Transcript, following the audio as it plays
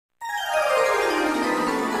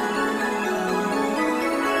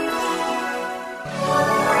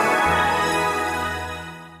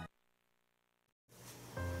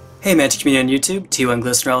Hey Magic Community on YouTube, T1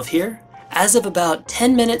 Glistener here. As of about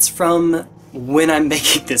 10 minutes from when I'm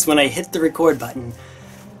making this, when I hit the record button,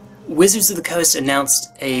 Wizards of the Coast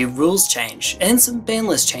announced a rules change, and some ban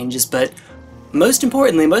list changes, but most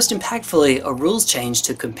importantly, most impactfully, a rules change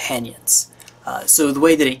to companions. So the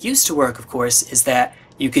way that it used to work, of course, is that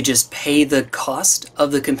you could just pay the cost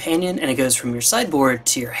of the companion and it goes from your sideboard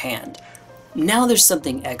to your hand. Now there's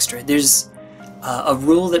something extra. There's a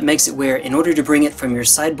rule that makes it where in order to bring it from your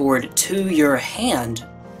sideboard to your hand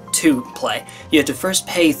to play, you have to first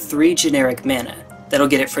pay 3 generic mana. That'll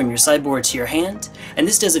get it from your sideboard to your hand, and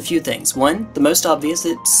this does a few things. One, the most obvious,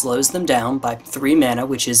 it slows them down by 3 mana,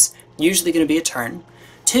 which is usually going to be a turn.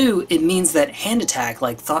 2, it means that hand attack,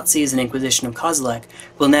 like Thoughtseize and Inquisition of Kozilek,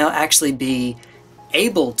 will now actually be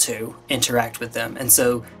able to interact with them, and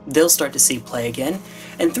so they'll start to see play again.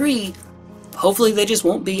 And 3, hopefully they just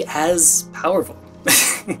won't be as powerful.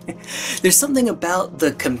 There's something about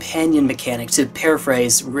the companion mechanic, to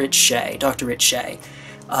paraphrase Rich Shea, Dr. Rich Shea,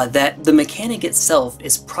 that the mechanic itself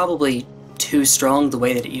is probably too strong the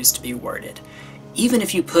way that it used to be worded. Even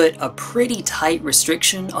if you put a pretty tight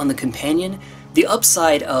restriction on the companion, the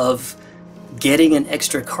upside of getting an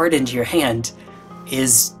extra card into your hand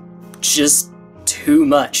is just too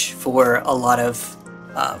much for a lot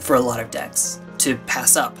of decks to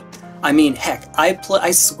pass up. I mean, heck, I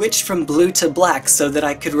switched from blue to black so that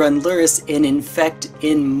I could run Lurrus in Infect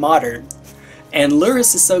in Modern. And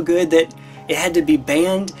Lurrus is so good that it had to be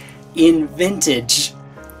banned in Vintage.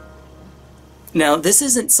 Now, this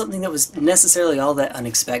isn't something that was necessarily all that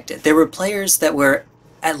unexpected. There were players that were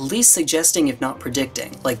at least suggesting, if not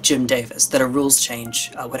predicting, like Jim Davis, that a rules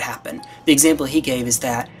change would happen. The example he gave is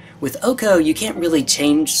that with Oko, you can't really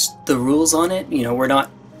change the rules on it. You know, we're not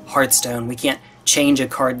Hearthstone, we can't change a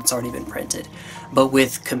card that's already been printed. But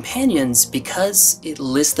with companions, because it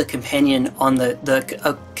lists the companion on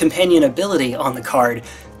the companion ability on the card,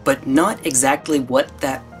 but not exactly what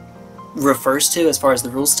that refers to as far as the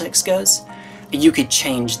rules text goes, you could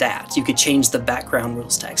change that. You could change the background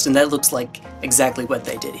rules text, and that looks like exactly what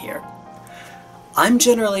they did here. I'm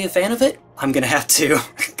generally a fan of it. I'm gonna have to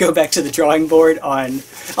go back to the drawing board on,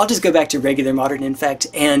 I'll just go back to regular Modern Infect,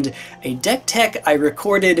 and a deck tech I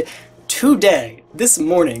recorded today, this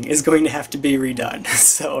morning, is going to have to be redone.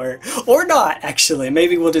 So, or not, actually.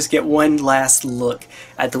 Maybe we'll just get one last look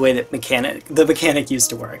at the way that the mechanic used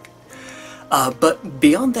to work. But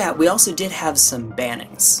beyond that, we also did have some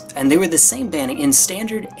bannings, and they were the same banning in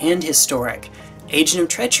Standard and Historic, Agent of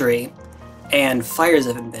Treachery, and Fires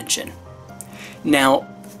of Invention. Now,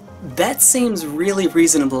 that seems really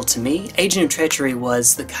reasonable to me. Agent of Treachery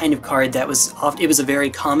was the kind of card that was it was a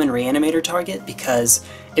very common reanimator target because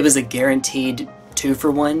it was a guaranteed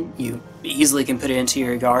 2-for-1. You easily can put it into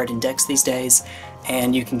your yard in decks these days,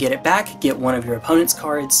 and you can get it back, get one of your opponent's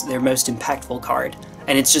cards, their most impactful card,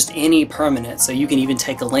 and it's just any permanent, so you can even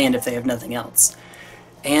take a land if they have nothing else.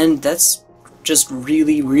 And that's just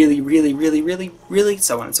really, really, really, really, really, really,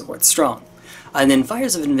 so on and so forth, strong. And then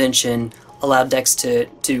Fires of Invention allowed decks to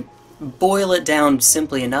boil it down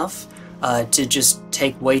simply enough to just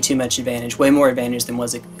take way too much advantage, way more advantage than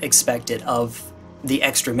was expected of the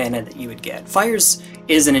extra mana that you would get. Fires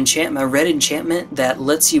is an enchantment, a red enchantment that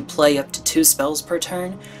lets you play up to 2 spells per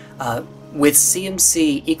turn with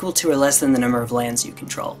CMC equal to or less than the number of lands you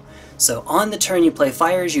control. So on the turn you play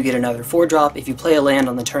Fires, you get another 4-drop. If you play a land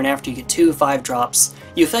on the turn after, you get 2 5-drops.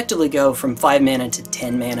 You effectively go from 5 mana to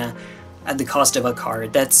 10 mana at the cost of a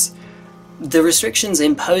card. That's the restrictions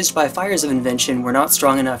imposed by Fires of Invention were not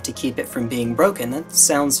strong enough to keep it from being broken. That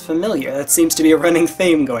sounds familiar. That seems to be a running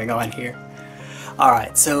theme going on here.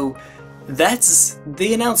 Alright, so that's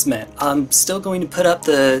the announcement. I'm still going to put up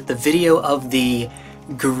the video of the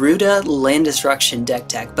Garuda Land Destruction deck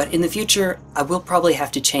tech, but in the future I will probably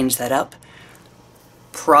have to change that up.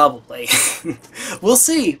 Probably. We'll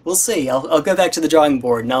see, we'll see. I'll go back to the drawing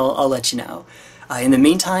board and I'll let you know. In the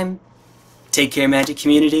meantime, take care, Magic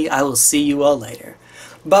Community. I will see you all later.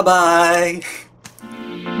 Bye-bye!